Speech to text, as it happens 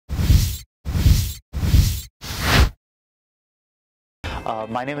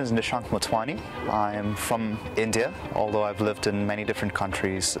My name is Nishank Motwani. I am from India, although I've lived in many different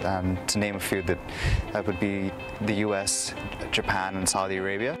countries, and to name a few, that would be the US, Japan, and Saudi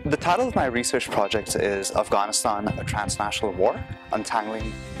Arabia. The title of my research project is Afghanistan, a Transnational War,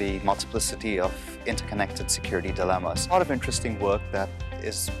 Untangling the Multiplicity of Interconnected Security Dilemmas. A lot of interesting work that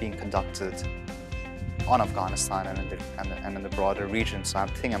is being conducted on Afghanistan and in the broader region, so I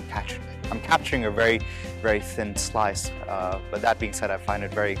think I'm capturing a very, very thin slice. But that being said, I find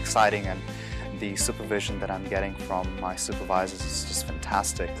it very exciting, and the supervision that I'm getting from my supervisors is just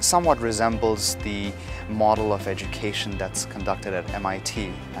fantastic. It somewhat resembles the model of education that's conducted at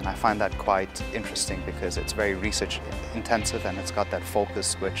MIT, and I find that quite interesting because it's very research intensive and it's got that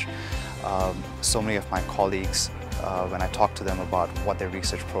focus which so many of my colleagues, when I talk to them about what their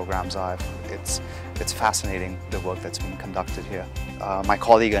research programs are, it's fascinating the work that's being conducted here. My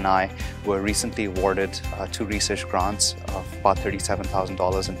colleague and I were recently awarded 2 research grants of about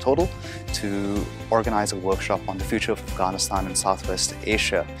 $37,000 in total to organize a workshop on the future of Afghanistan and Southwest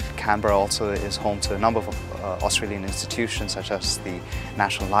Asia. Canberra also is home to a number of Australian institutions such as the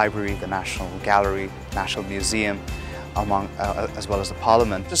National Library, the National Gallery, National Museum, as well as the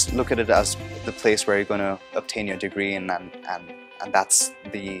Parliament. Just look at it as the place where you're going to obtain your degree, and that's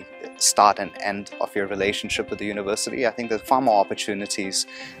the start and end of your relationship with the university. I think there's far more opportunities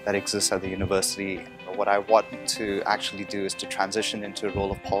that exist at the university. What I want to actually do is to transition into a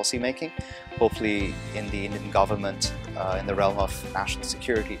role of policy making, hopefully in the Indian government, in the realm of national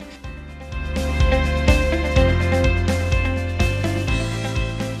security.